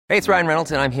Hey, it's Ryan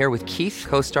Reynolds, and I'm here with Keith,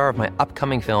 co-star of my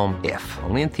upcoming film, If,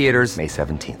 only in theaters May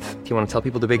 17th. Do you want to tell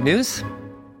people the big news?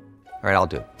 All right, I'll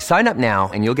do it. Sign up now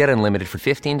and you'll get unlimited for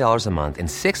 $15 a month and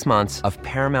 6 months of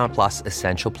Paramount Plus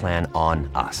Essential Plan on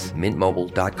us.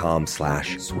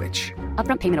 MintMobile.com/switch.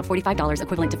 Upfront payment of $45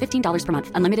 equivalent to $15 per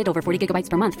month. Unlimited over 40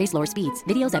 gigabytes per month. Face lower speeds.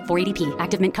 Videos at 480p.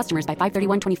 Active Mint customers by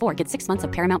 531.24 get 6 months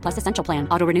of Paramount Plus Essential Plan.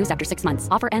 Auto renews after 6 months.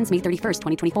 Offer ends May 31st,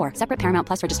 2024. Separate Paramount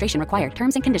Plus registration required.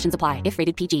 Terms and conditions apply if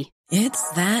rated PG. It's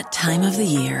that time of the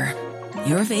year.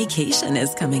 Your vacation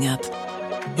is coming up.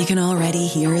 You can already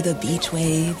hear the beach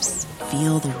waves,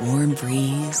 feel the warm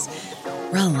breeze,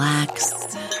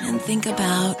 relax, and think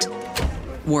about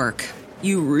work.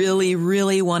 You really,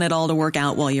 really want it all to work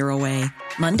out while you're away.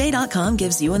 Monday.com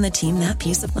gives you and the team that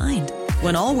peace of mind.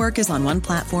 When all work is on one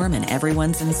platform and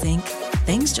everyone's in sync,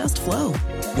 things just flow.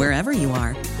 Wherever you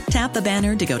are, tap the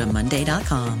banner to go to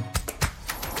Monday.com.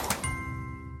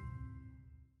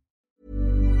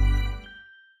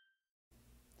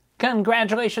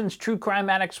 Congratulations, true crime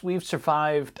addicts. We've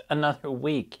survived another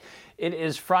week. It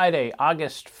is Friday,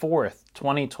 August 4th,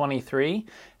 2023.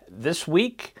 This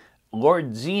week,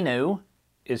 Lord Zeno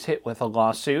is hit with a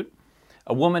lawsuit.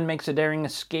 A woman makes a daring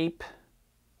escape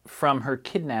from her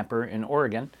kidnapper in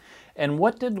Oregon. And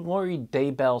what did Lori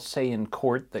Daybell say in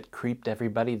court that creeped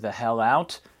everybody the hell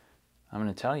out? I'm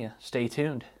going to tell you. Stay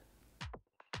tuned.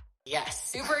 Yes,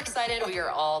 super excited. We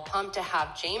are all pumped to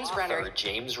have James Renner.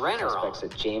 James Renner on.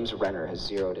 That James Renner has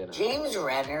zeroed in on. James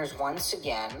Renner's once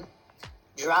again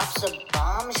drops a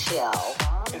bombshell.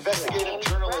 Investigative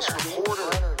journalist,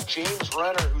 reporter, James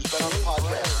Renner, who's been on the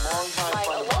podcast, long-time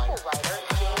friend of mine.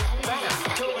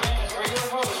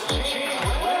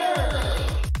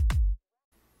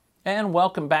 And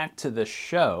welcome back to the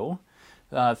show.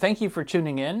 Thank you for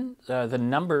tuning in. The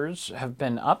numbers have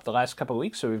been up the last couple of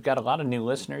weeks, so we've got a lot of new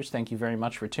listeners. Thank you very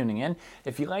much for tuning in.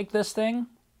 If you like this thing,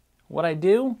 what I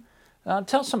do,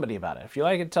 tell somebody about it. If you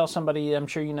like it, tell somebody. I'm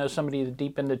sure you know somebody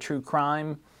deep into true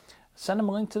crime. Send them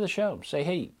a link to the show. Say,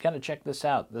 hey, you got to check this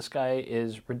out. This guy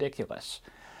is ridiculous.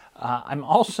 I'm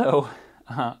also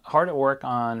hard at work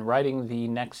on writing the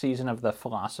next season of the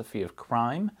Philosophy of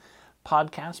Crime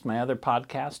podcast, my other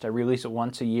podcast. I release it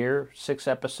once a year, 6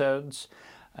 episodes,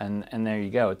 and there you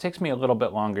go. It takes me a little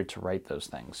bit longer to write those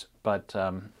things, but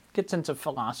gets into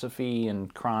philosophy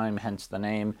and crime, hence the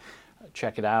name.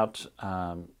 Check it out.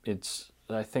 It's,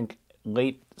 I think,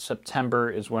 late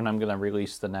September is when I'm going to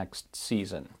release the next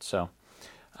season, so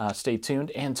stay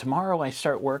tuned. And tomorrow I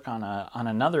start work on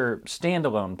another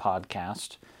standalone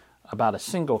podcast about a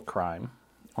single crime,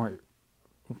 or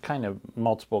kind of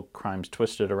multiple crimes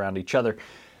twisted around each other.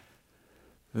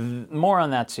 More on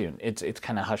that soon. It's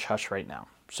kind of hush-hush right now.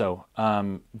 So,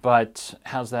 but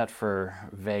how's that for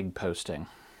vague posting?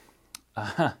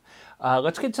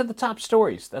 Let's get to the top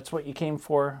stories. That's what you came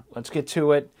for. Let's get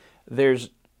to it. There's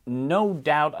no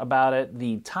doubt about it.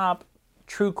 The top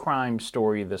true crime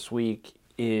story this week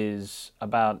is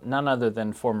about none other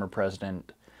than former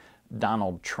President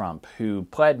Donald Trump, who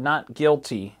pled not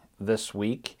guilty this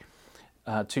week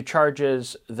to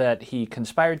charges that he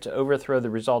conspired to overthrow the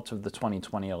results of the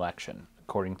 2020 election,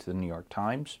 according to the New York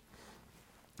Times.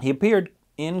 He appeared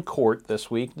in court this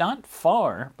week, not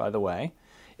far, by the way,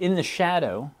 in the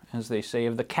shadow, as they say,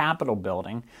 of the Capitol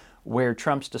building, where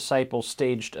Trump's disciples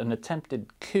staged an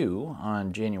attempted coup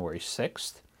on January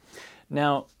 6th.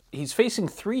 Now, he's facing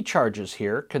 3 charges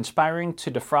here: conspiring to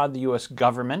defraud the U.S.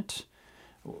 government,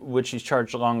 which he's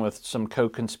charged along with some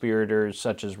co-conspirators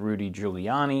such as Rudy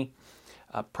Giuliani.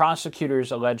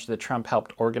 Prosecutors allege that Trump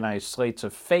helped organize slates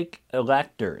of fake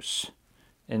electors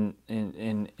in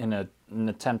an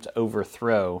attempt to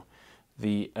overthrow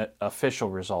the official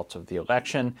results of the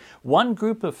election. One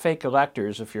group of fake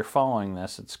electors, if you're following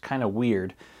this, it's kind of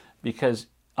weird, because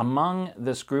among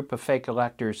this group of fake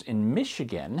electors in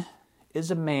Michigan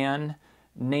is a man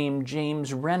named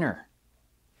James Renner.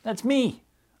 That's me.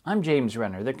 I'm James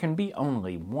Renner. There can be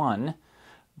only one,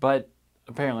 but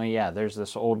apparently, yeah, there's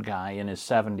this old guy in his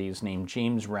 70s named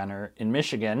James Renner in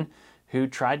Michigan who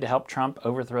tried to help Trump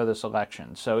overthrow this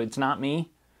election. So it's not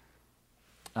me.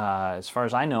 As far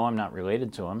as I know, I'm not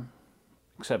related to him,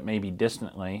 except maybe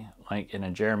distantly, like in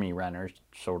a Jeremy Renner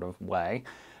sort of way.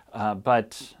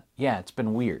 But yeah, it's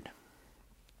been weird.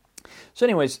 So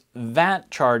anyways, that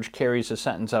charge carries a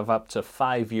sentence of up to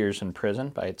 5 years in prison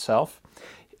by itself.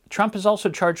 Trump is also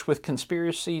charged with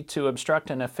conspiracy to obstruct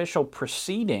an official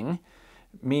proceeding,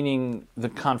 meaning the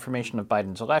confirmation of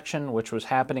Biden's election, which was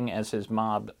happening as his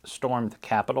mob stormed the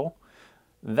Capitol.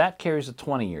 That carries a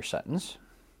 20-year sentence.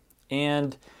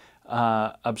 And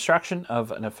obstruction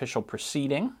of an official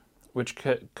proceeding, which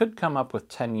could come up with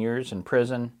 10 years in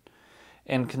prison.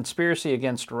 and conspiracy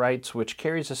against rights, which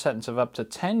carries a sentence of up to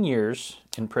 10 years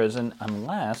in prison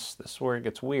unless, this is where it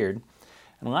gets weird,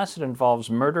 unless it involves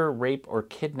murder, rape, or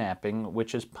kidnapping,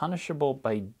 which is punishable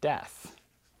by death.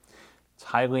 It's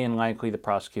highly unlikely the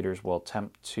prosecutors will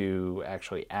attempt to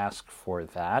actually ask for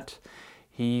that.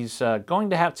 He's going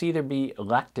to have to either be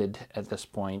elected at this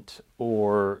point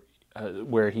or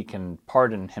where he can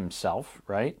pardon himself,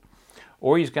 right?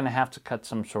 Or he's going to have to cut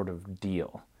some sort of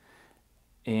deal.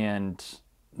 And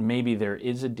maybe there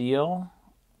is a deal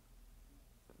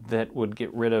that would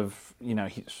get rid of,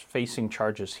 he's facing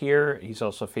charges here. He's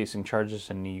also facing charges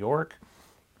in New York.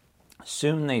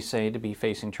 Soon they say to be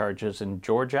facing charges in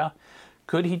Georgia.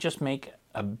 Could he just make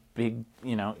a big,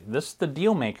 this is the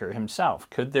deal maker himself.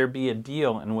 Could there be a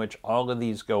deal in which all of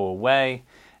these go away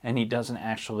and he doesn't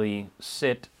actually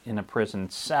sit in a prison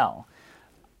cell?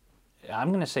 I'm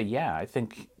going to say, yeah. I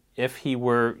think if he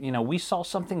were, we saw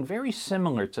something very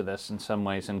similar to this in some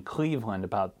ways in Cleveland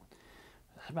about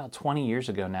 20 years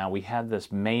ago now. We had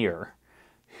this mayor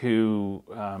who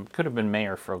could have been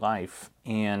mayor for life,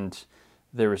 and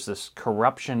there was this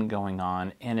corruption going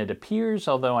on, and it appears,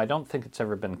 although I don't think it's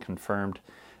ever been confirmed,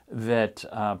 that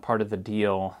part of the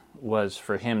deal was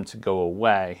for him to go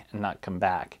away and not come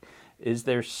back. Is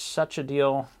there such a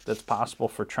deal that's possible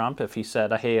for Trump if he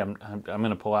said, hey, I'm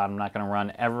going to pull out, I'm not going to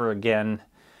run ever again,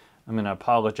 I'm going to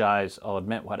apologize, I'll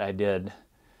admit what I did?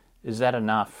 Is that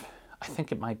enough? I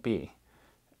think it might be.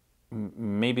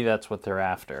 Maybe that's what they're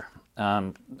after.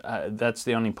 That's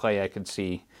the only play I could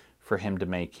see for him to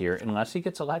make here, unless he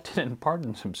gets elected and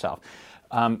pardons himself.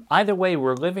 Either way,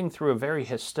 we're living through a very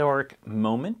historic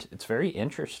moment. It's very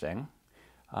interesting.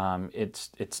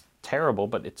 It's terrible,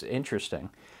 but it's interesting.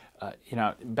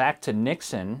 Back to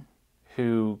Nixon,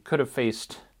 who could have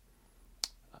faced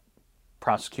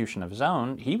prosecution of his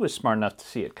own, he was smart enough to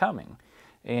see it coming.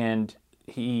 And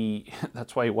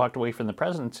that's why he walked away from the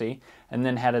presidency and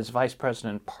then had his vice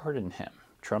president pardon him.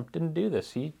 Trump didn't do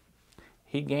this. He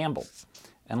gambled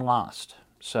and lost.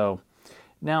 So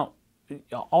now,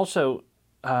 also,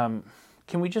 can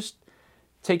we just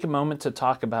take a moment to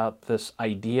talk about this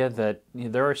idea that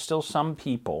there are still some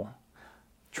people,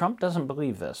 Trump doesn't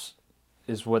believe this,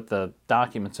 is what the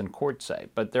documents in court say,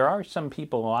 but there are some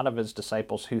people, a lot of his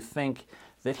disciples, who think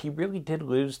that he really did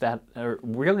lose that, or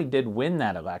really did win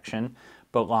that election,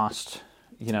 but lost,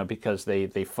 because they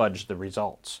fudged the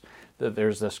results. That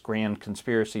there's this grand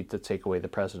conspiracy to take away the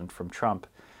president from Trump.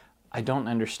 I don't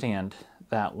understand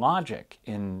that logic,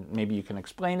 and maybe you can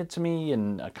explain it to me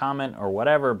in a comment or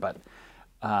whatever, but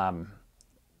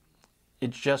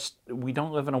it's just, we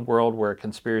don't live in a world where a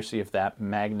conspiracy of that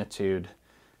magnitude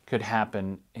could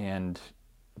happen and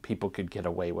people could get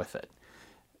away with it.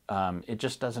 It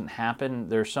just doesn't happen.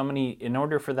 There's so many, in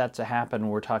order for that to happen,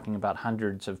 we're talking about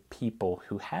hundreds of people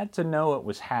who had to know it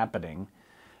was happening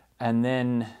and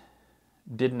then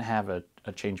didn't have a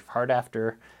change of heart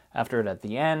after it at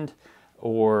the end,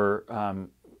 or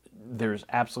there's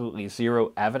absolutely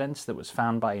zero evidence that was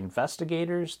found by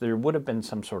investigators. There would have been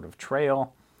some sort of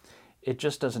trail. It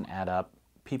just doesn't add up.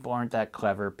 People aren't that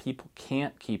clever. People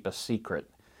can't keep a secret.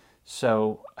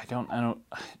 So I don't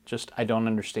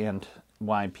understand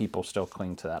why people still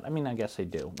cling to that. I mean, I guess they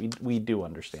do. We do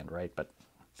understand, right? But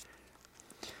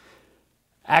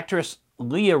actress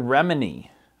Leah Remini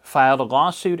filed a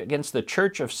lawsuit against the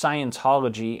Church of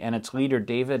Scientology and its leader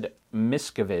David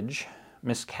Miscavige,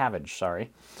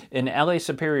 in LA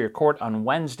Superior Court on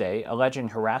Wednesday, alleging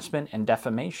harassment and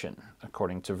defamation,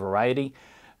 according to Variety.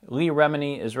 Leah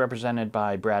Remini is represented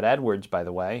by Brad Edwards, by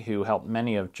the way, who helped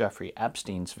many of Jeffrey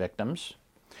Epstein's victims.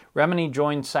 Remini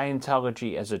joined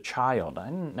Scientology as a child. I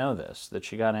didn't know this, that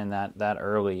she got in that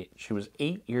early. She was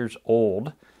 8 years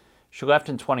old. She left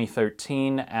in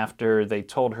 2013 after they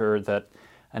told her that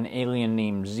an alien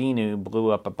named Xenu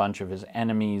blew up a bunch of his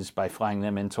enemies by flying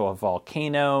them into a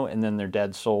volcano, and then their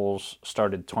dead souls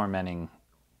started tormenting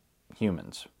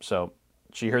humans. So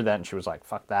she heard that and she was like,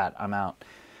 fuck that, I'm out.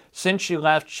 Since she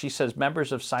left, she says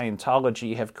members of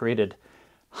Scientology have created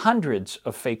hundreds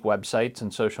of fake websites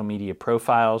and social media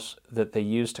profiles that they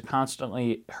use to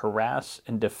constantly harass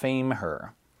and defame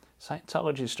her.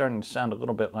 Scientology is starting to sound a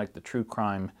little bit like the true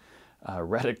crime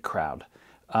Reddit crowd.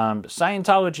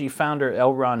 Scientology founder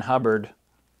L. Ron Hubbard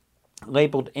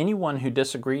labeled anyone who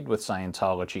disagreed with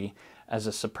Scientology as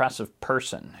a suppressive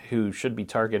person who should be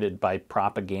targeted by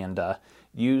propaganda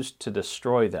used to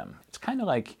destroy them.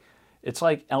 It's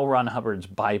like L. Ron Hubbard's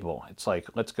Bible. It's like,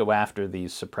 let's go after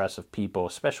these suppressive people,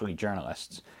 especially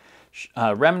journalists.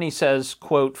 Remini says,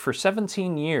 quote, "For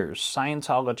 17 years,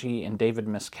 Scientology and David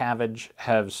Miscavige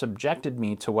have subjected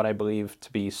me to what I believe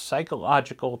to be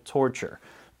psychological torture."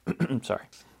 Sorry.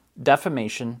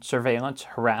 defamation, surveillance,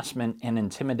 harassment, and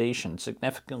intimidation,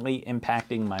 significantly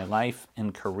impacting my life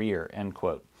and career, end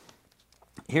quote.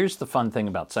 Here's the fun thing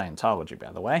about Scientology,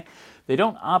 by the way. They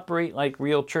don't operate like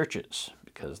real churches,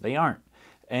 because they aren't.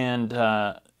 And,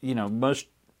 most,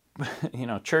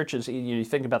 churches, you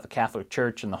think about the Catholic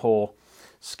Church and the whole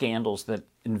scandals that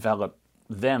envelop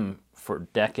them for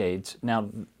decades. Now,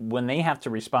 when they have to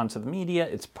respond to the media,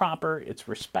 it's proper, it's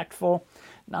respectful.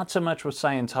 Not so much with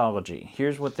Scientology.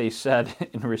 Here's what they said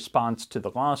in response to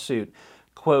the lawsuit.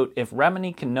 Quote, "If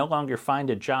Remini can no longer find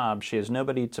a job, she has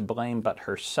nobody to blame but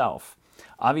herself.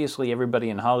 Obviously, everybody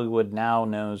in Hollywood now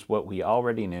knows what we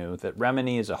already knew, that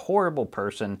Remini is a horrible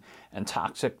person and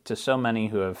toxic to so many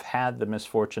who have had the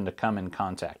misfortune to come in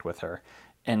contact with her."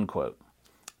 End quote.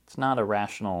 It's not a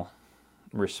rational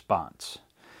response.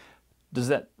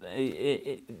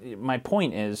 My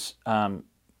point is,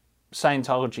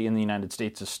 Scientology in the United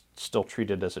States is still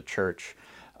treated as a church.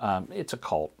 It's a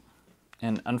cult.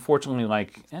 And unfortunately,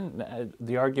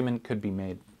 the argument could be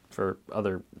made for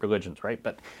other religions, right?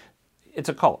 But it's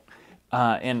a cult.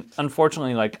 And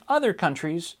unfortunately, like other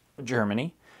countries,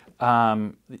 Germany,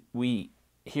 we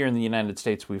here in the United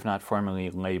States, we've not formally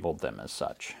labeled them as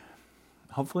such.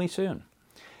 Hopefully soon.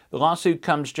 The lawsuit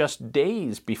comes just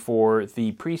days before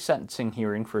the pre-sentencing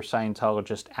hearing for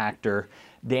Scientologist actor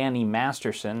Danny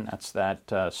Masterson. That's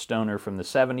that stoner from the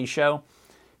 70s show.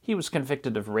 He was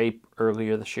convicted of rape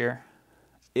earlier this year.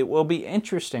 It will be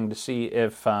interesting to see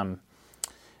if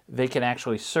they can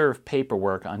actually serve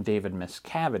paperwork on David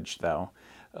Miscavige, though.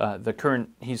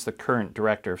 He's the current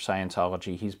director of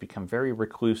Scientology. He's become very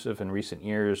reclusive in recent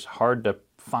years, hard to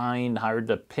find, hard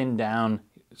to pin down.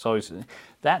 It's always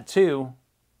that too.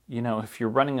 If you're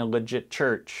running a legit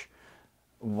church,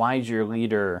 why is your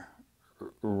leader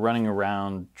running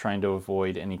around trying to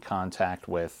avoid any contact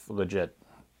with legit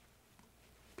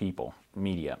people,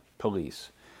 media,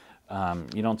 police?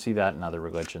 You don't see that in other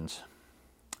religions.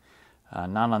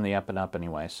 Not on the up and up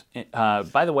anyways.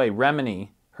 By the way,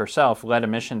 Remini herself led a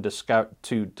mission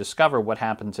to discover what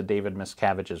happened to David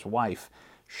Miscavige's wife,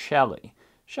 Shelley.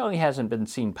 Shelley hasn't been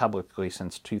seen publicly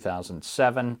since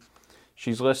 2007.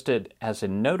 She's listed as a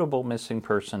notable missing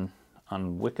person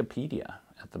on Wikipedia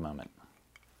at the moment.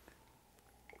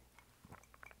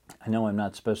 I know I'm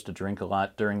not supposed to drink a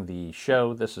lot during the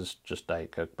show. This is just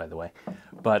Diet Coke, by the way.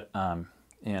 But, and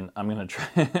I'm going to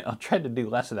try, I'll try to do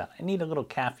less of that. I need a little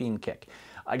caffeine kick.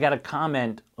 I got a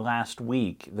comment last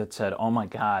week that said, "Oh my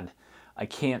God, I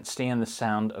can't stand the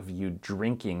sound of you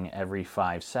drinking every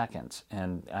 5 seconds."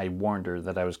 And I warned her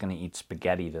that I was going to eat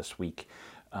spaghetti this week.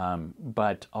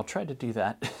 But I'll try to do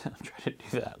that. I'll try to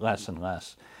do that less and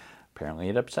less. Apparently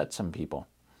it upsets some people.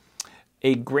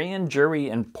 A grand jury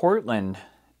in Portland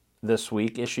this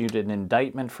week issued an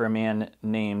indictment for a man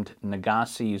named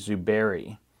Nagasi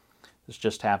Zuberi. This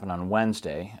just happened on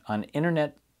Wednesday. On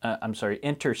interstate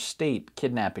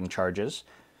kidnapping charges.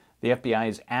 The FBI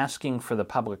is asking for the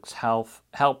public's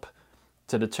help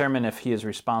to determine if he is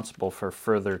responsible for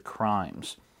further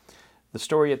crimes. The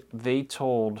story they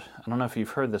told, I don't know if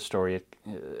you've heard this story,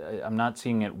 I'm not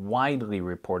seeing it widely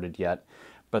reported yet,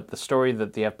 but the story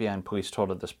that the FBI and police told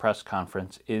at this press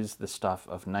conference is the stuff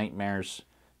of nightmares.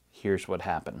 Here's what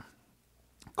happened.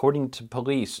 According to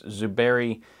police,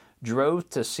 Zuberi drove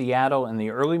to Seattle in the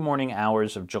early morning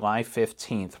hours of July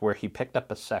 15th, where he picked up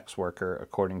a sex worker,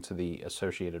 according to the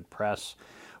Associated Press.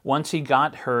 Once he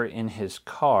got her in his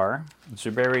car,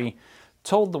 Zuberi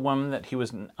told the woman that he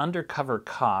was an undercover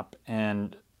cop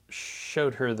and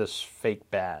showed her this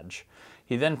fake badge.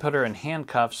 He then put her in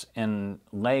handcuffs and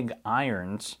leg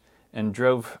irons and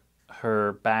drove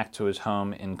her back to his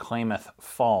home in Klamath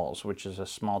Falls, which is a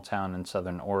small town in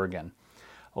southern Oregon.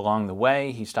 Along the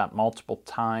way, he stopped multiple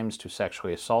times to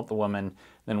sexually assault the woman.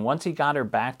 Then once he got her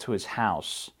back to his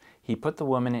house, he put the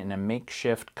woman in a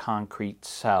makeshift concrete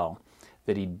cell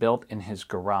that he'd built in his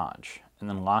garage, and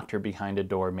then locked her behind a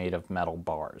door made of metal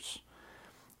bars.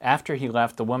 After he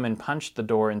left, the woman punched the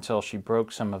door until she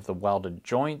broke some of the welded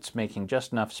joints, making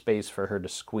just enough space for her to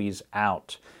squeeze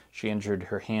out. She injured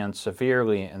her hand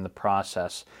severely in the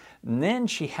process. And then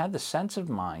she had the sense of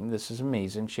mind, this is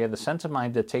amazing, she had the sense of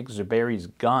mind to take Zuberi's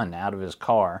gun out of his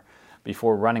car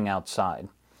before running outside.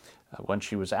 When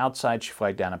she was outside, she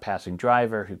flagged down a passing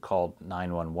driver who called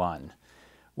 911.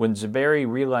 When Zuberi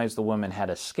realized the woman had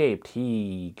escaped,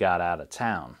 he got out of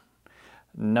town.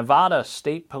 Nevada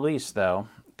State Police, though,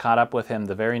 caught up with him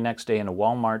the very next day in a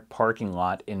Walmart parking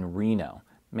lot in Reno.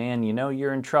 Man, you know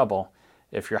you're in trouble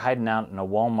if you're hiding out in a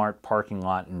Walmart parking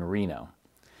lot in Reno.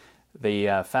 They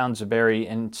found Zuberi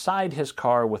inside his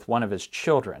car with one of his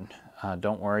children.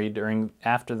 Don't worry,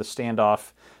 after the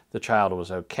standoff, the child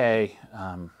was okay.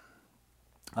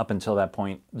 Up until that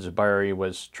point, Zuberi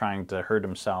was trying to hurt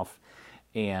himself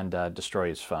and destroy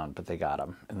his phone, but they got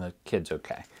him, and the kid's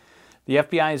okay. The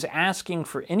FBI is asking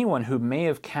for anyone who may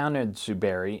have counted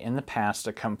Zuberi in the past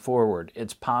to come forward.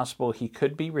 It's possible he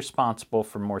could be responsible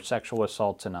for more sexual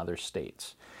assaults in other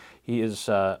states. He has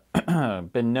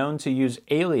been known to use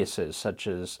aliases such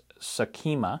as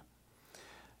Sakima,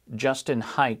 Justin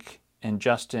Hike, and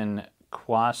Justin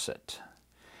Quasit.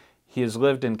 He has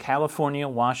lived in California,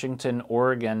 Washington,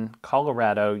 Oregon,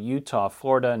 Colorado, Utah,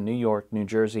 Florida, New York, New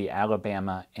Jersey,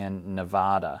 Alabama, and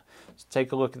Nevada. So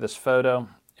take a look at this photo.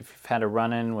 If you've had a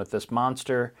run-in with this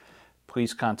monster,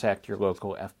 please contact your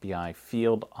local FBI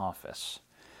field office.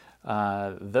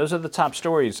 Those are the top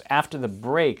stories. After the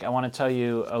break, I want to tell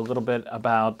you a little bit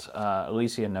about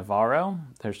Alicia Navarro.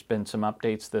 There's been some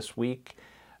updates this week,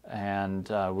 and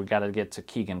we got to get to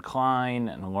Keegan Kline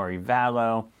and Lori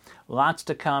Vallow. Lots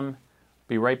to come.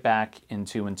 Be right back in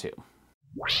 2 and 2.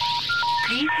 Please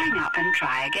hang up and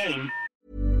try again.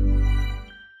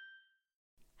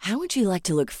 How would you like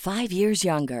to look 5 years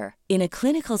younger? In a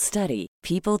clinical study,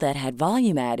 people that had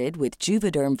volume added with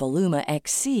Juvederm Voluma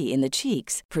XC in the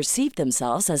cheeks perceived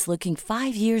themselves as looking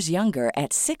 5 years younger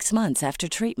at 6 months after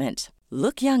treatment.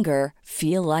 Look younger,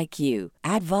 feel like you.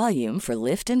 Add volume for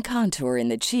lift and contour in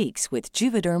the cheeks with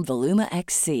Juvederm Voluma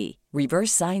XC.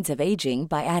 Reverse signs of aging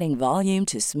by adding volume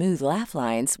to smooth laugh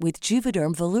lines with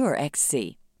Juvederm Volure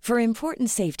XC. For important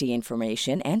safety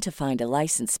information and to find a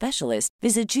licensed specialist,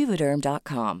 visit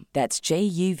Juvederm.com. That's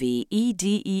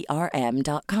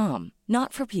JUVEDERM.com.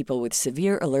 Not for people with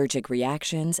severe allergic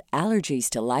reactions, allergies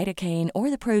to lidocaine, or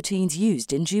the proteins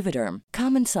used in Juvederm.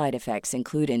 Common side effects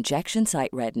include injection site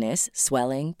redness,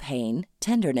 swelling, pain,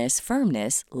 tenderness,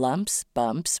 firmness, lumps,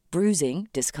 bumps, bruising,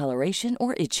 discoloration,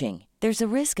 or itching. There's a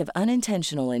risk of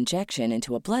unintentional injection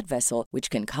into a blood vessel, which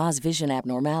can cause vision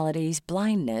abnormalities,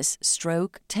 blindness,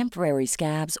 stroke, temporary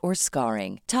scabs, or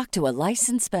scarring. Talk to a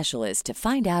licensed specialist to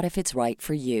find out if it's right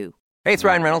for you. Hey, it's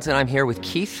Ryan Reynolds, and I'm here with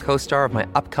Keith, co-star of my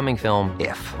upcoming film,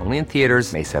 If, only in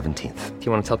theaters May 17th. Do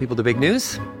you want to tell people the big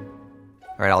news?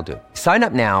 All right, I'll do it. Sign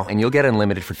up now and you'll get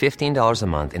unlimited for $15 a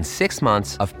month and 6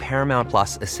 months of Paramount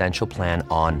Plus Essential Plan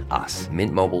on us.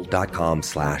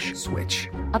 MintMobile.com/switch.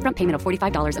 Upfront payment of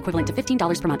 $45 equivalent to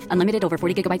 $15 per month. Unlimited over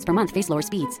 40 gigabytes per month. Face lower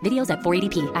speeds. Videos at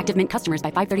 480p. Active Mint customers by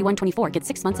 531.24 get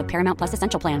 6 months of Paramount Plus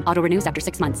Essential Plan. Auto renews after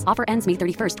 6 months. Offer ends May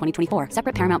 31st, 2024.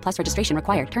 Separate Paramount Plus registration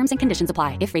required. Terms and conditions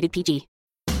apply if rated PG.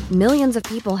 Millions of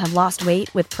people have lost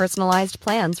weight with personalized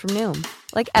plans from Noom.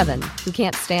 Like Evan, who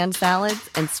can't stand salads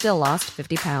and still lost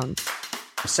 50 pounds.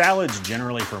 Salads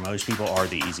generally for most people are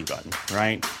the easy button,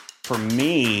 right? For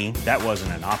me, that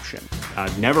wasn't an option.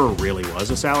 I never really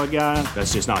was a salad guy.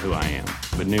 That's just not who I am.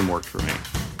 But Noom worked for me.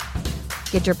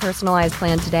 Get your personalized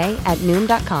plan today at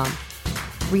Noom.com.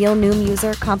 Real Noom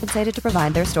user compensated to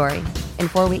provide their story. In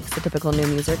 4 weeks, the typical Noom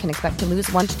user can expect to lose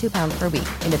 1 to 2 pounds per week.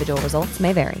 Individual results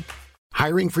may vary.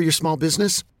 Hiring for your small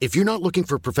business? If you're not looking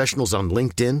for professionals on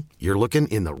LinkedIn, you're looking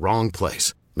in the wrong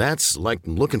place. That's like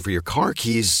looking for your car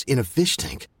keys in a fish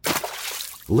tank.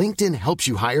 LinkedIn helps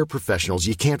you hire professionals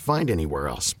you can't find anywhere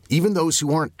else, even those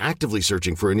who aren't actively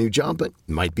searching for a new job but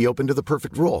might be open to the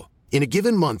perfect role. In a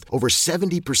given month, over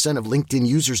 70% of LinkedIn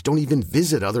users don't even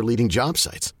visit other leading job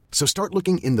sites. So start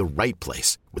looking in the right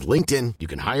place. With LinkedIn, you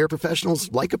can hire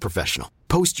professionals like a professional.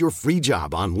 Post your free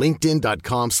job on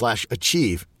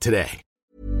linkedin.com/achieve today.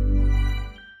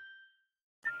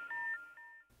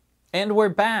 And we're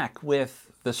back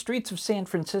with The Streets of San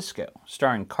Francisco,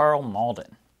 starring Karl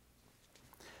Malden.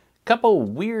 Couple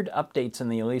weird updates in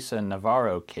the Alicia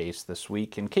Navarro case this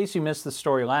week. In case you missed the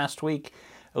story last week,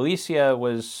 Alicia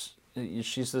was,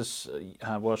 she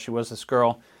was this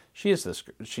girl.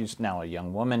 She's now a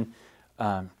young woman.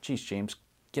 Geez, James,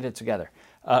 get it together.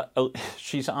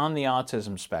 She's on the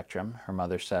autism spectrum, her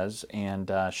mother says,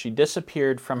 and she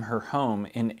disappeared from her home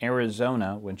in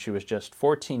Arizona when she was just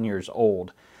 14 years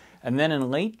old. And then in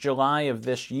late July of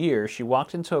this year, she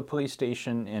walked into a police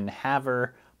station in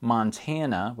Havre,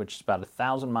 Montana, which is about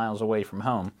 1,000 miles away from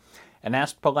home, and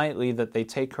asked politely that they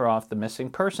take her off the missing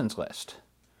persons list.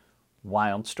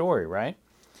 Wild story, right?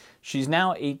 She's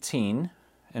now 18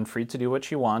 and free to do what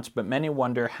she wants, but many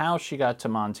wonder how she got to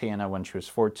Montana when she was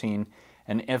 14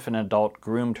 and if an adult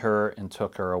groomed her and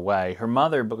took her away. Her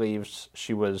mother believes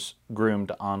she was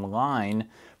groomed online,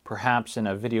 perhaps in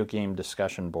a video game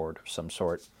discussion board of some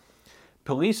sort.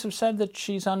 Police have said that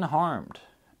she's unharmed,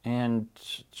 and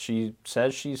she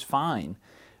says she's fine.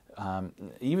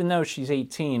 Even though she's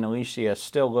 18, Alicia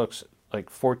still looks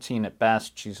like 14 at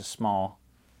best. She's a small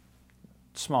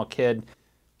kid.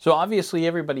 So obviously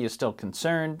everybody is still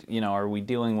concerned. Are we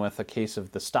dealing with a case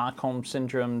of the Stockholm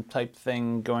Syndrome type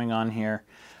thing going on here?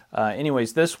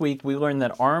 Anyways, this week we learned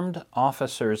that armed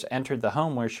officers entered the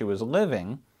home where she was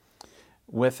living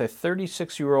with a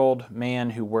 36-year-old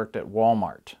man who worked at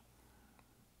Walmart.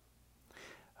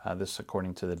 This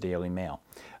according to the Daily Mail.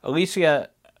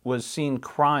 Alicia was seen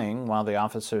crying while the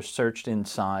officers searched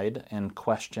inside and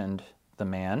questioned the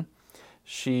man.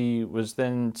 She was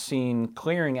then seen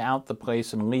clearing out the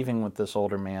place and leaving with this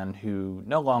older man who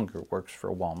no longer works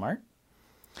for Walmart.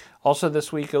 Also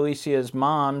this week, Alicia's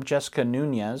mom, Jessica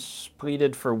Nunez,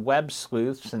 pleaded for web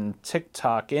sleuths and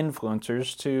TikTok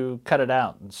influencers to cut it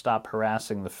out and stop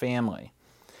harassing the family.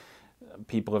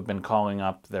 People have been calling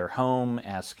up their home,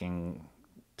 asking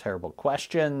terrible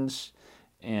questions,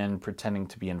 and pretending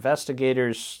to be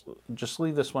investigators. Just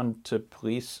leave this one to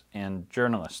police and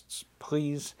journalists,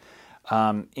 please.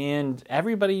 And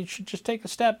everybody should just take a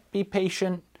step, be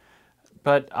patient,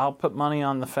 but I'll put money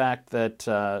on the fact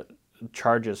that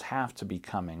charges have to be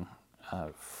coming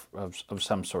of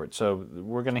some sort. So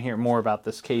we're going to hear more about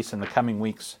this case in the coming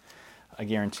weeks. I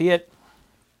guarantee it.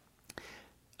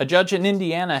 A judge in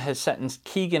Indiana has sentenced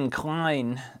Keegan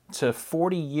Kline to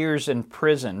 40 years in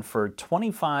prison for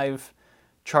 25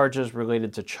 charges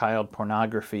related to child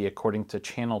pornography, according to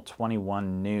Channel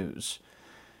 21 News.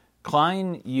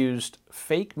 Kline used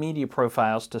fake media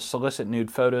profiles to solicit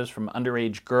nude photos from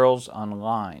underage girls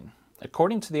online.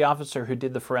 According to the officer who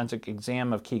did the forensic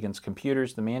exam of Keegan's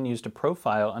computers, the man used a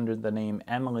profile under the name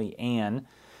Emily Ann,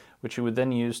 which he would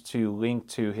then use to link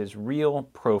to his real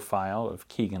profile of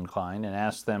Keegan Kline and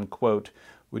ask them, quote,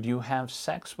 "Would you have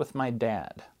sex with my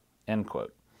dad?" End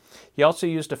quote. He also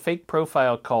used a fake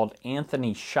profile called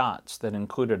Anthony Shots that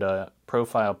included a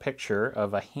profile picture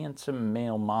of a handsome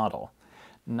male model.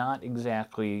 Not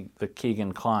exactly the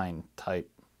Keegan Kline type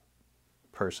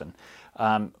person.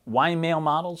 Why male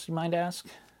models, you might ask?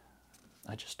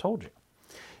 I just told you.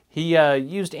 He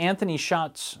used Anthony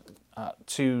Shots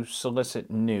to solicit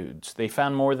nudes. They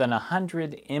found more than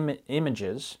 100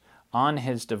 images on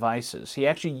his devices. He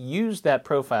actually used that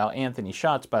profile, Anthony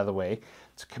Shots, by the way,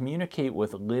 to communicate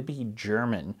with Libby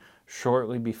German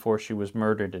shortly before she was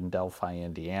murdered in Delphi,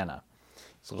 Indiana.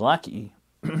 It's lucky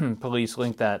police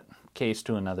linked that case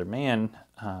to another man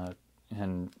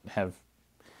and have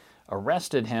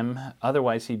arrested him.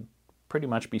 Otherwise, he'd pretty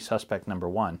much be suspect number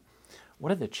one.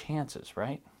 What are the chances,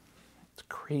 right? It's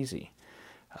crazy.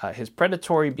 His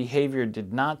predatory behavior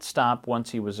did not stop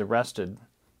once he was arrested,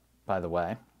 by the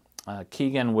way.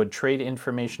 Keegan would trade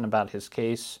information about his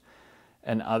case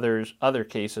and other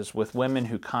cases with women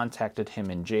who contacted him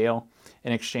in jail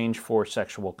in exchange for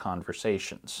sexual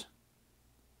conversations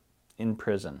in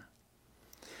prison.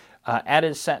 At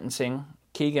his sentencing,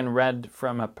 Keegan read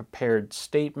from a prepared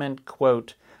statement,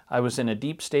 quote, "I was in a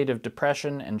deep state of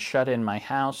depression and shut in my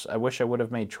house. I wish I would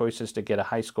have made choices to get a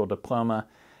high school diploma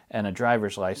and a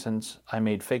driver's license. I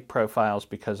made fake profiles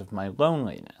because of my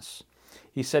loneliness."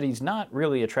 He said he's not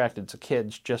really attracted to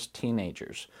kids, just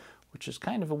teenagers, which is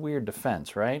kind of a weird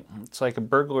defense, right? It's like a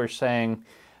burglar saying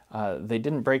they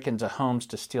didn't break into homes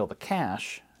to steal the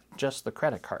cash, just the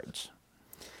credit cards.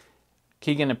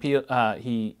 Keegan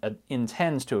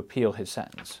intends to appeal his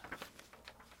sentence.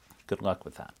 Good luck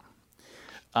with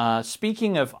that.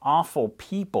 Speaking of awful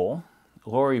people,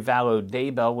 Lori Vallow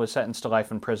Daybell was sentenced to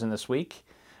life in prison this week.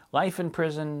 Life in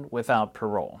prison without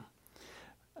parole.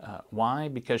 Why?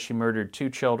 Because she murdered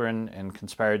 2 children and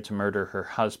conspired to murder her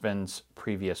husband's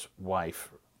previous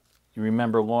wife. You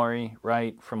remember Lori,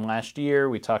 right? From last year,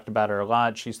 we talked about her a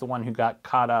lot. She's the one who got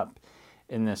caught up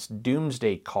in this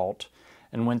doomsday cult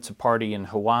and went to party in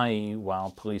Hawaii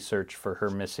while police searched for her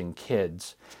missing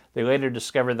kids. They later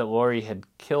discovered that Lori had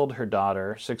killed her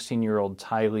daughter, 16-year-old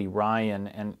Tylee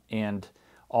Ryan, and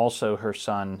also her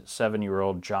son,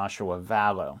 7-year-old Joshua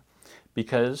Vallow,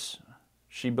 because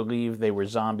she believed they were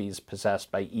zombies possessed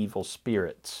by evil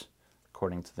spirits,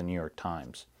 according to the New York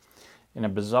Times. In a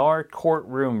bizarre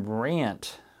courtroom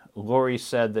rant, Lori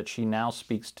said that she now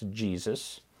speaks to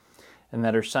Jesus and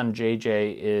that her son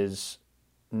JJ is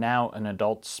now an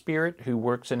adult spirit who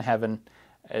works in heaven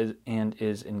and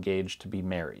is engaged to be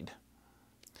married.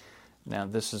 Now,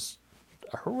 this is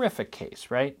a horrific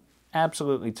case, right?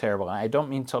 Absolutely terrible. I don't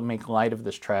mean to make light of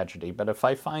this tragedy, but if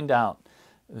I find out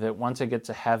that once I get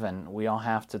to heaven, we all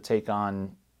have to take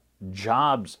on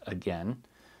jobs again,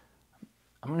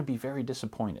 I'm going to be very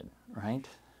disappointed, right?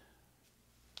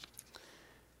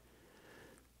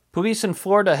 Police in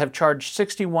Florida have charged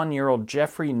 61-year-old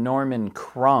Jeffrey Norman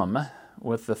Crum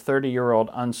with the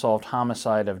 30-year-old unsolved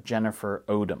homicide of Jennifer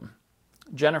Odom.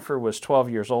 Jennifer was 12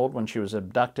 years old when she was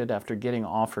abducted after getting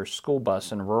off her school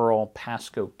bus in rural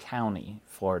Pasco County,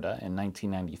 Florida, in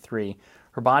 1993.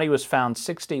 Her body was found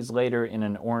 6 days later in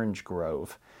an orange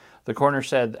grove. The coroner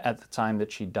said at the time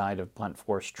that she died of blunt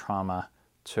force trauma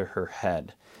to her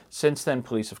head. Since then,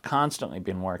 police have constantly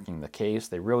been working the case.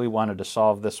 They really wanted to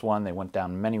solve this one. They went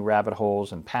down many rabbit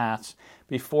holes and paths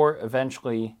before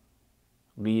eventually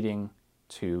leading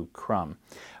to Crum.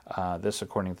 This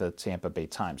according to the Tampa Bay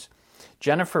Times.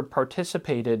 Jennifer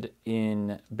participated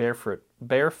in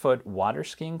barefoot water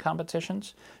skiing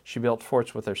competitions. She built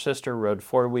forts with her sister, rode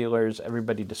four-wheelers.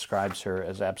 Everybody describes her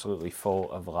as absolutely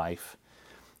full of life.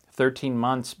 13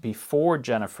 months before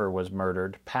Jennifer was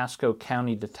murdered, Pasco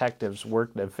County detectives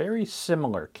worked a very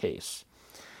similar case.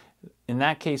 In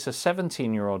that case, a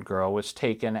 17-year-old girl was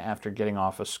taken after getting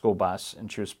off a school bus,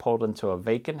 and she was pulled into a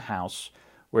vacant house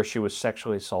where she was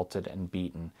sexually assaulted and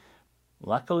beaten.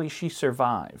 Luckily, she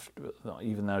survived,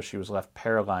 even though she was left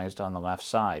paralyzed on the left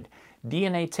side.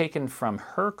 DNA taken from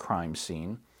her crime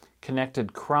scene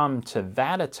connected Crum to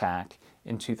that attack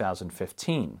in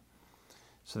 2015.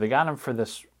 So they got him for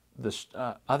this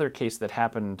other case that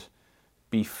happened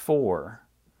before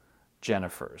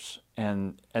Jennifer's.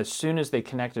 And as soon as they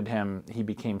connected him, he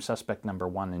became suspect number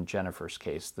one in Jennifer's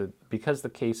case. Because the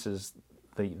cases,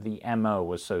 the MO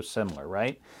was so similar,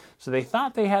 right? So they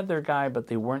thought they had their guy, but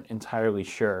they weren't entirely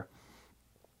sure.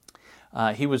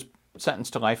 He was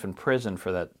sentenced to life in prison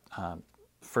for that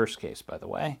first case, by the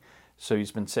way. So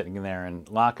he's been sitting there in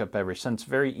lockup ever since.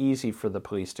 Very easy for the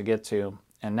police to get to.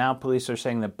 And now police are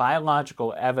saying that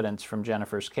biological evidence from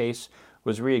Jennifer's case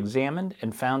was re-examined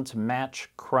and found to match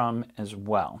Crum as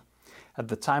well. At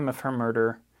the time of her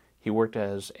murder, he worked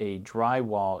as a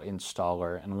drywall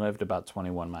installer and lived about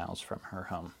 21 miles from her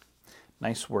home.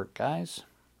 Nice work, guys.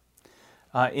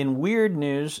 In weird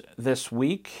news this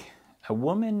week, a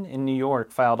woman in New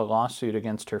York filed a lawsuit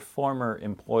against her former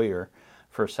employer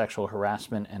for sexual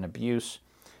harassment and abuse.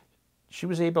 She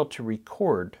was able to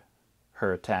record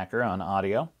her attacker on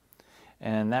audio,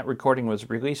 and that recording was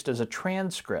released as a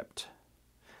transcript.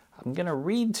 I'm going to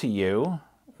read to you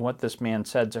what this man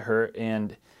said to her,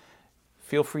 and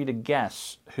feel free to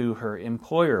guess who her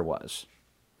employer was.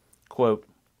 Quote,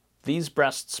 "These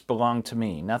breasts belong to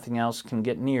me. Nothing else can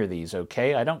get near these,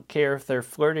 okay? I don't care if they're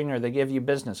flirting or they give you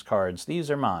business cards.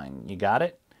 These are mine. You got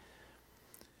it?"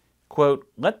 Quote,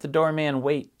 "Let the doorman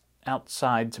wait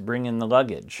outside to bring in the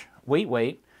luggage.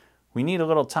 Wait. We need a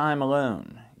little time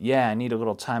alone. Yeah, I need a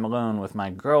little time alone with my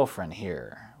girlfriend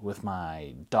here, with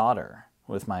my daughter,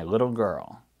 with my little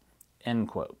girl." End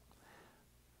quote.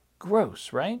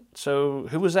 Gross, right? So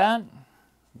who was that?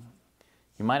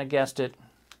 You might have guessed it.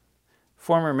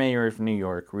 Former mayor of New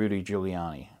York, Rudy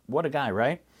Giuliani. What a guy,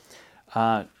 right?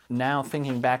 Now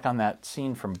thinking back on that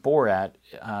scene from Borat,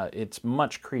 it's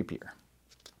much creepier.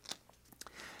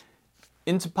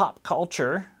 Into pop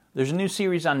culture, there's a new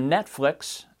series on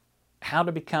Netflix, How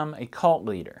to Become a Cult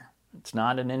Leader. It's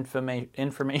not an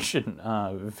information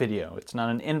video. It's not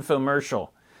an infomercial,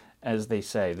 as they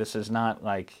say. This is not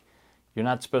like, you're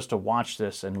not supposed to watch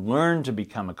this and learn to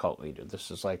become a cult leader.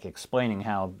 This is like explaining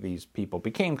how these people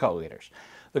became cult leaders.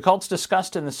 The cults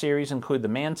discussed in the series include the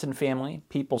Manson family,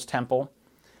 People's Temple,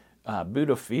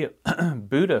 Buddha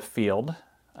Field.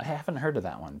 I haven't heard of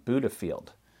that one. Buddha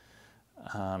Field.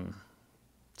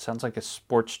 Sounds like a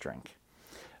sports drink.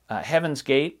 Heaven's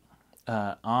Gate,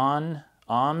 Om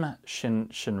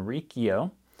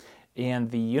Shinrikyo,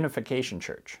 and the Unification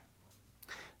Church.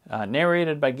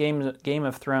 Narrated by Game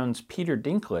of Thrones' Peter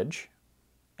Dinklage.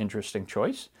 Interesting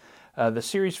choice. The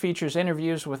series features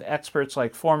interviews with experts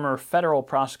like former federal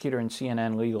prosecutor and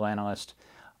CNN legal analyst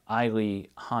Eiley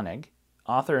Honig,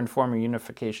 author and former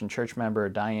Unification Church member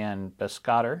Diane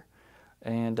Bescotter,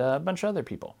 and a bunch of other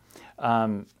people.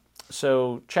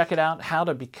 So check it out, How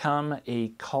to Become a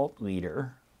Cult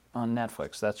Leader on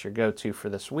Netflix. That's your go-to for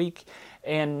this week.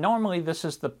 And normally this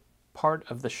is the part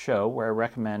of the show where I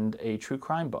recommend a true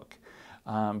crime book.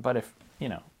 But if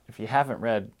you haven't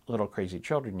read Little Crazy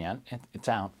Children yet, it's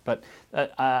out. But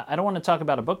I don't want to talk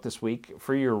about a book this week.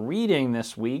 For your reading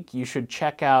this week, you should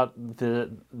check out the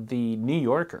New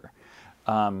Yorker.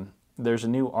 There's a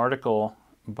new article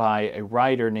by a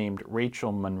writer named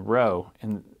Rachel Monroe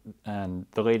in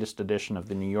the latest edition of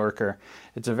the New Yorker.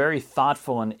 It's a very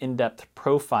thoughtful and in-depth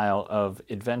profile of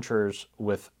adventurers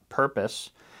with purpose,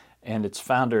 and its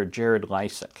founder, Jared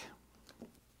Lysick.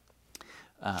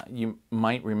 You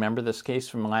might remember this case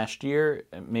from last year.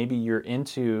 Maybe you're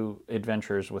into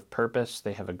Adventurers with Purpose.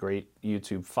 They have a great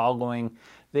YouTube following.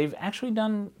 They've actually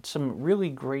done some really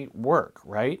great work,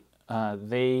 right?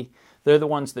 They're the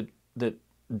ones that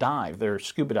dive. They're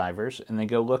scuba divers, and they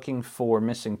go looking for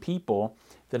missing people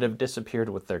that have disappeared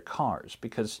with their cars.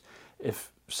 Because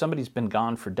if somebody's been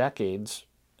gone for decades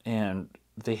and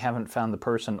they haven't found the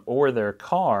person or their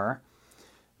car,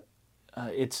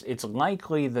 it's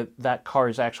likely that that car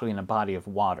is actually in a body of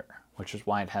water, which is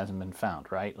why it hasn't been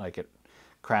found, right? Like it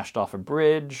crashed off a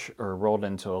bridge or rolled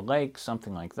into a lake,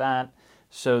 something like that.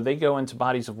 So they go into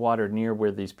bodies of water near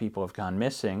where these people have gone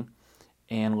missing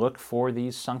and look for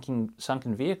these sunken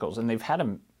vehicles. And they've had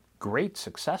a great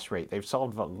success rate. They've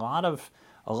solved a lot of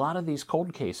these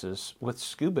cold cases with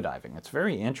scuba diving. It's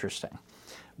very interesting.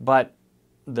 But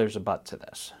there's a but to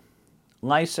this.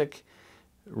 Lysak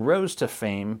rose to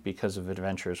fame because of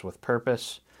Adventures with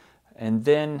Purpose. And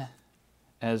then,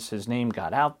 as his name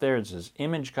got out there, as his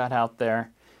image got out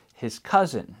there, his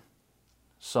cousin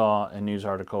saw a news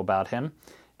article about him.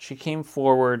 She came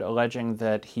forward alleging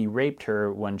that he raped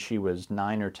her when she was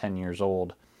 9 or 10 years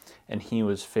old, and he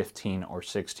was 15 or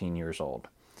 16 years old.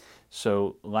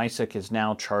 So Lysak is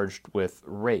now charged with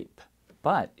rape,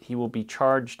 but he will be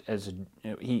charged as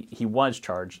he was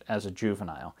charged as a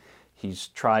juvenile. He's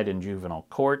tried in juvenile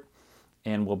court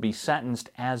and will be sentenced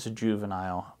as a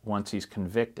juvenile once he's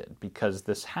convicted, because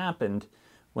this happened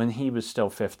when he was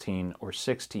still 15 or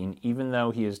 16, even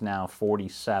though he is now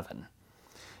 47.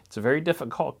 It's a very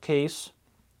difficult case,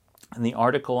 and the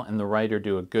article and the writer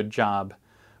do a good job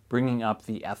bringing up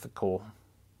the ethical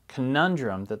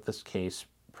conundrum that this case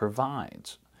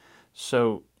provides.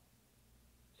 So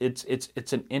it's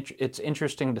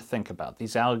interesting to think about.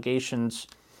 These allegations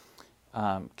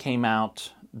came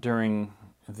out during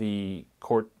the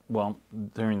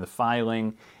during the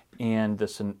filing and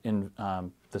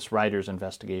this writer's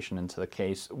investigation into the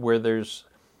case, where there's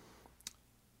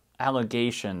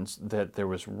allegations that there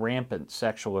was rampant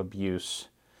sexual abuse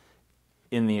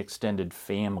in the extended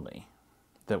family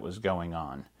that was going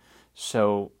on.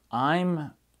 So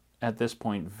I'm, at this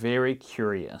point, very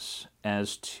curious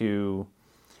as to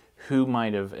who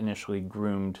might have initially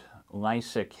groomed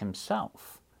Lysak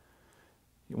himself.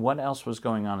 What else was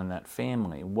going on in that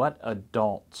family? What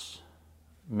adults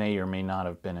may or may not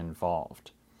have been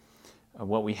involved?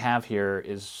 What we have here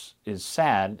is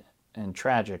sad and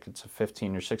tragic. It's a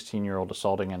 15 or 16-year-old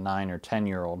assaulting a 9 or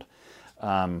 10-year-old.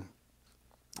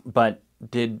 But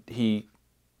did he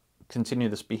continue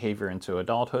this behavior into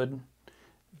adulthood?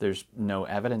 There's no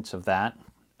evidence of that.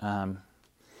 And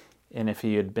if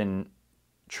he had been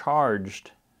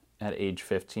charged at age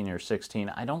 15 or 16,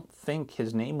 I don't think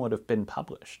his name would have been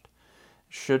published.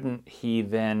 Shouldn't he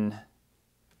then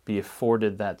be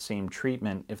afforded that same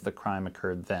treatment if the crime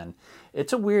occurred then?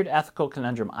 It's a weird ethical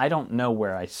conundrum. I don't know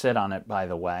where I sit on it, by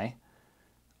the way.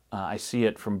 I see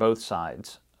it from both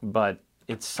sides, but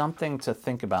it's something to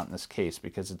think about in this case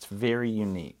because it's very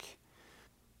unique.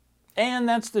 And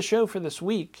that's the show for this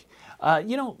week.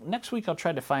 Next week I'll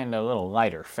try to find a little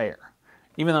lighter fare.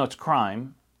 Even though it's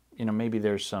crime, maybe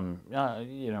there's some,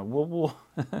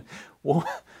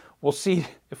 we'll see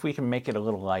if we can make it a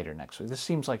little lighter next week. This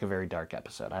seems like a very dark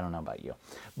episode. I don't know about you.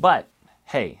 But,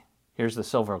 hey, here's the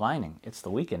silver lining. It's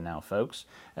the weekend now, folks.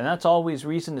 And that's always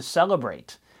reason to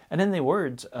celebrate. And in the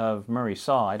words of Murray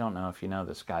Saul, I don't know if you know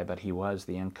this guy, but he was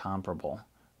the incomparable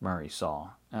Murray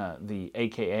Saul, the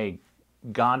AKA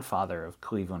godfather of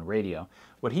Cleveland radio.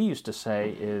 What he used to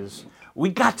say is, we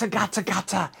gotta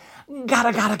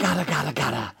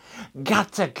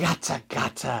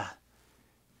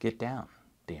get down,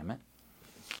 damn it.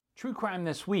 True Crime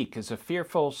This Week is a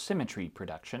Fearful Symmetry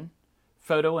production.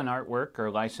 Photo and artwork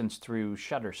are licensed through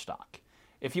Shutterstock.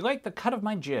 If you like the cut of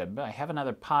my jib, I have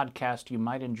another podcast you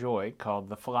might enjoy called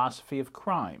The Philosophy of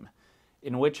Crime,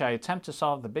 in which I attempt to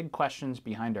solve the big questions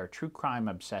behind our true crime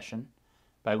obsession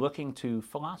by looking to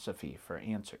philosophy for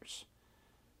answers.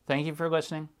 Thank you for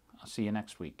listening. I'll see you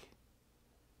next week.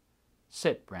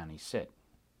 Sit, Brownie, sit.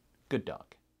 Good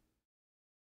dog.